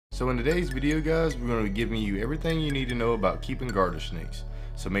So in today's video, guys, we're going to be giving you everything you need to know about keeping garter snakes.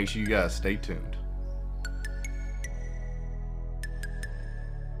 So make sure you guys stay tuned.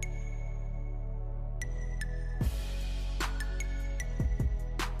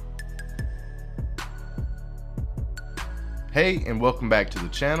 Hey, and welcome back to the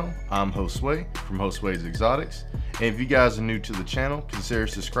channel. I'm Josue from Josue's Exotics. And if you guys are new to the channel, consider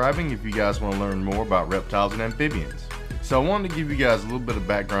subscribing if you guys want to learn more about reptiles and amphibians. So I wanted to give you guys a little bit of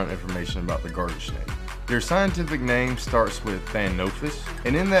background information about the garter snake. Their scientific name starts with Thanopus,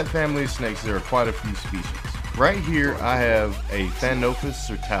 and in that family of snakes there are quite a few species. Right here I have a Thanopus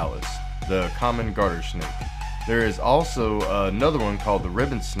sertalis, the common garter snake. There is also another one called the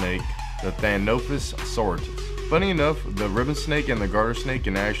ribbon snake, the Thanopus sauratus. Funny enough, the ribbon snake and the garter snake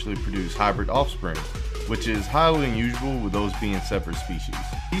can actually produce hybrid offspring, which is highly unusual with those being separate species.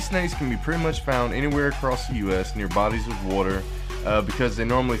 These snakes can be pretty much found anywhere across the US near bodies of water because they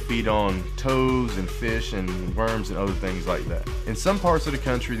normally feed on toads and fish and worms and other things like that. In some parts of the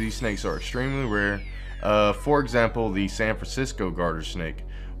country, these snakes are extremely rare. For example, the San Francisco garter snake,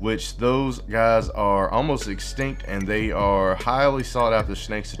 which those guys are almost extinct, and they are highly sought after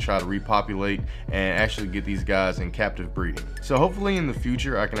snakes to try to repopulate and actually get these guys in captive breeding. So hopefully in the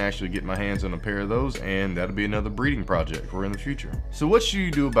future I can actually get my hands on a pair of those, and that'll be another breeding project for in the future. So what should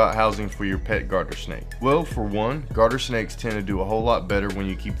you do about housing for your pet garter snake? Well, for one, garter snakes tend to do a whole lot better when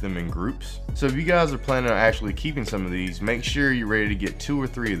you keep them in groups. So if you guys are planning on actually keeping some of these, make sure you're ready to get 2 or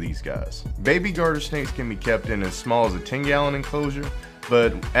 3 of these guys. Baby garter snakes can be kept in as small as a 10-gallon enclosure,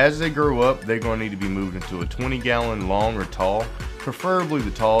 but as they grow up, they're going to need to be moved into a 20-gallon long or tall, preferably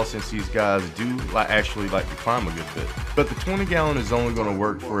the tall, since these guys do actually like to climb a good bit. But the 20-gallon is only going to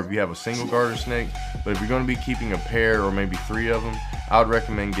work for if you have a single garter snake, but if you're going to be keeping a pair or maybe 3 of them, I would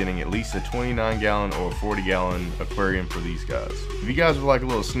recommend getting at least a 29-gallon or a 40-gallon aquarium for these guys. If you guys would like a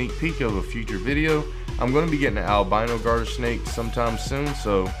little sneak peek of a future video, I'm going to be getting an albino garter snake sometime soon,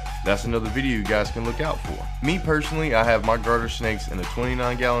 so that's another video you guys can look out for. Me personally, I have my garter snakes in a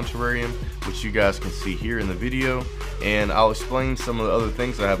 29-gallon terrarium, which you guys can see here in the video, and I'll explain some of the other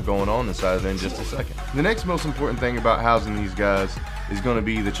things I have going on inside of it in just a second. The next most important thing about housing these guys is going to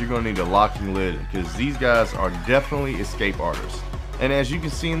be that you're going to need a locking lid, because these guys are definitely escape artists. And as you can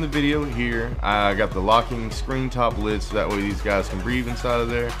see in the video here, I got the locking screen top lid so that way these guys can breathe inside of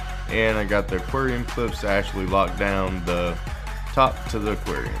there, and I got the aquarium clips to actually lock down the top to the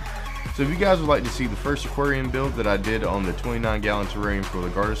aquarium. So if you guys would like to see the first aquarium build that I did on the 29-gallon terrarium for the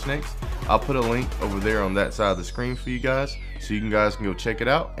garter snakes, I'll put a link over there on that side of the screen for you guys, so you guys can go check it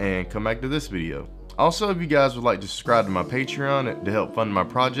out and come back to this video. Also, if you guys would like to subscribe to my Patreon to help fund my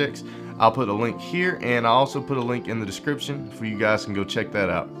projects, I'll put a link here, and I'll also put a link in the description for you guys can go check that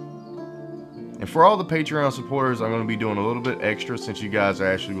out. And for all the Patreon supporters, I'm going to be doing a little bit extra since you guys are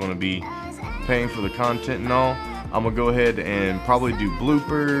actually going to be paying for the content and all. I'm going to go ahead and probably do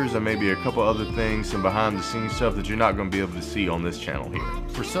bloopers and maybe a couple other things, some behind the scenes stuff that you're not going to be able to see on this channel here.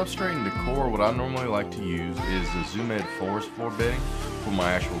 For substrate and decor, what I normally like to use is the Zumed forest floor bedding for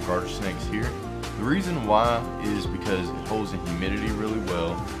my actual garter snakes here. The reason why is because it holds the humidity really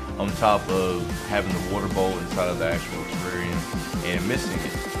well, on top of having the water bowl inside of the actual terrarium and missing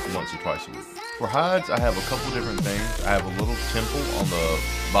it once or twice a week. For hides, I have a couple different things. I have a little temple on the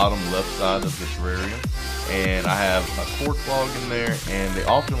bottom left side of the terrarium, and I have a cork log in there, and they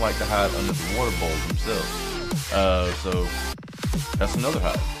often like to hide under the water bowl themselves. So that's another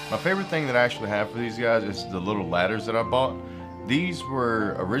hide. My favorite thing that I actually have for these guys is the little ladders that I bought. These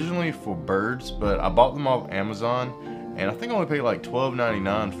were originally for birds, but I bought them off Amazon, and I think I only paid like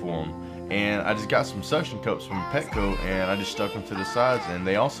 $12.99 for them. And I just got some suction cups from Petco, and I just stuck them to the sides, and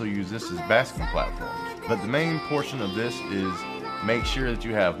they also use this as basking platforms. But the main portion of this is make sure that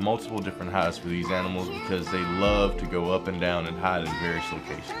you have multiple different hides for these animals, because they love to go up and down and hide in various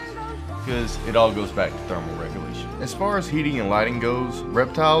locations, because it all goes back to thermal regulation. As far as heating and lighting goes,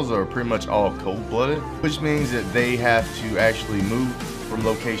 reptiles are pretty much all cold-blooded, which means that they have to actually move from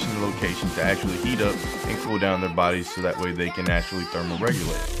location to location to actually heat up and cool down their bodies, so that way they can actually thermal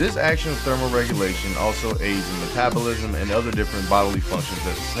regulate. This action of thermal regulation also aids in metabolism and other different bodily functions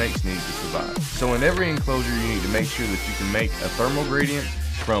that the snakes need to survive. So in every enclosure you need to make sure that you can make a thermal gradient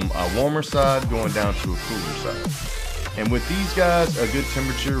from a warmer side going down to a cooler side. And with these guys, a good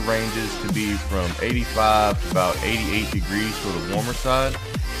temperature ranges to be from 85 to about 88 degrees for the warmer side,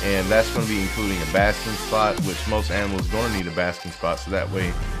 and that's going to be including a basking spot, which most animals are going to need a basking spot, so that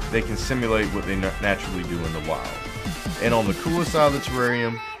way they can simulate what they naturally do in the wild. And on the cooler side of the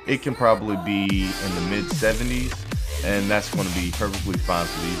terrarium, it can probably be in the mid 70s, and that's going to be perfectly fine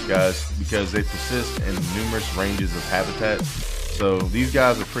for these guys because they persist in numerous ranges of habitats. So these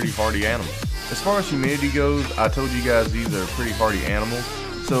guys are pretty hardy animals. As far as humidity goes, I told you guys these are pretty hardy animals,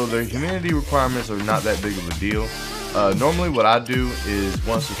 so their humidity requirements are not that big of a deal. Normally what I do is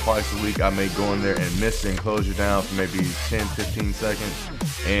once or twice a week I may go in there and mist the enclosure down for maybe 10-15 seconds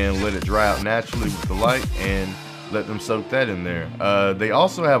and let it dry out naturally with the light and let them soak that in there. They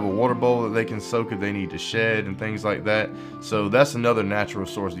also have a water bowl that they can soak if they need to shed and things like that, so that's another natural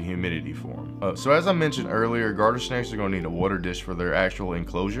source of humidity for them. So as I mentioned earlier, garter snakes are going to need a water dish for their actual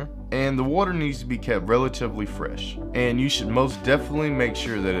enclosure, and the water needs to be kept relatively fresh, and you should most definitely make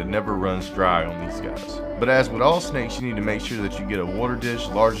sure that it never runs dry on these guys. But as with all snakes, you need to make sure that you get a water dish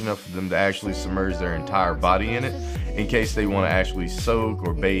large enough for them to actually submerge their entire body in it, in case they want to actually soak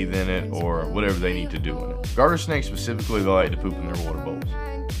or bathe in it or whatever they need to do in it. Garter snakes specifically, they like to poop in their water bowls.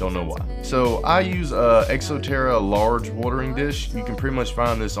 Don't know why. So I use a Exoterra large watering dish. You can pretty much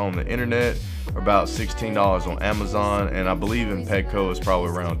find this on the internet, about $16 on Amazon, and I believe in Petco it's probably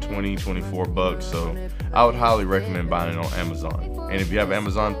around 24 bucks, so I would highly recommend buying it on Amazon. And if you have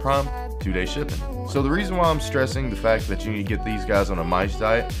Amazon Prime, 2-day shipping. So the reason why I'm stressing the fact that you need to get these guys on a mice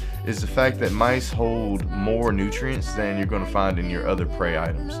diet is the fact that mice hold more nutrients than you're going to find in your other prey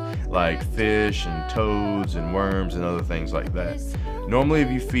items, like fish and toads and worms and other things like that. Normally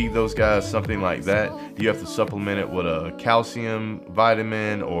if you feed those guys something like that, you have to supplement it with a calcium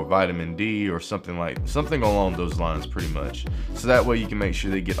vitamin or vitamin D or something along those lines pretty much. So that way you can make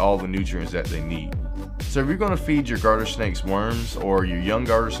sure they get all the nutrients that they need. So if you're going to feed your garter snakes worms or your young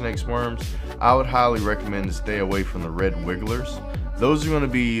garter snakes worms, I would highly recommend to stay away from the red wigglers. Those are going to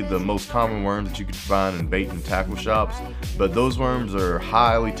be the most common worms that you can find in bait and tackle shops, but those worms are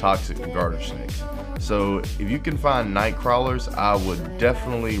highly toxic to garter snakes. So if you can find night crawlers, I would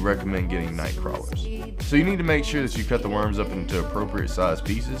definitely recommend getting night crawlers. So you need to make sure that you cut the worms up into appropriate sized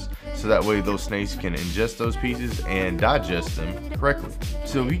pieces, so that way those snakes can ingest those pieces and digest them correctly.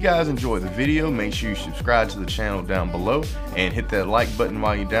 So if you guys enjoyed the video, make sure you subscribe to the channel down below and hit that like button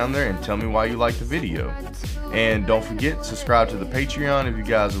while you're down there and tell me why you liked the video. And don't forget, subscribe to the Patreon if you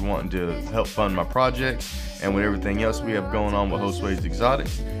guys are wanting to help fund my projects and with everything else we have going on with Josue's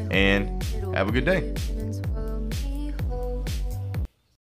Exotics. And have a good day.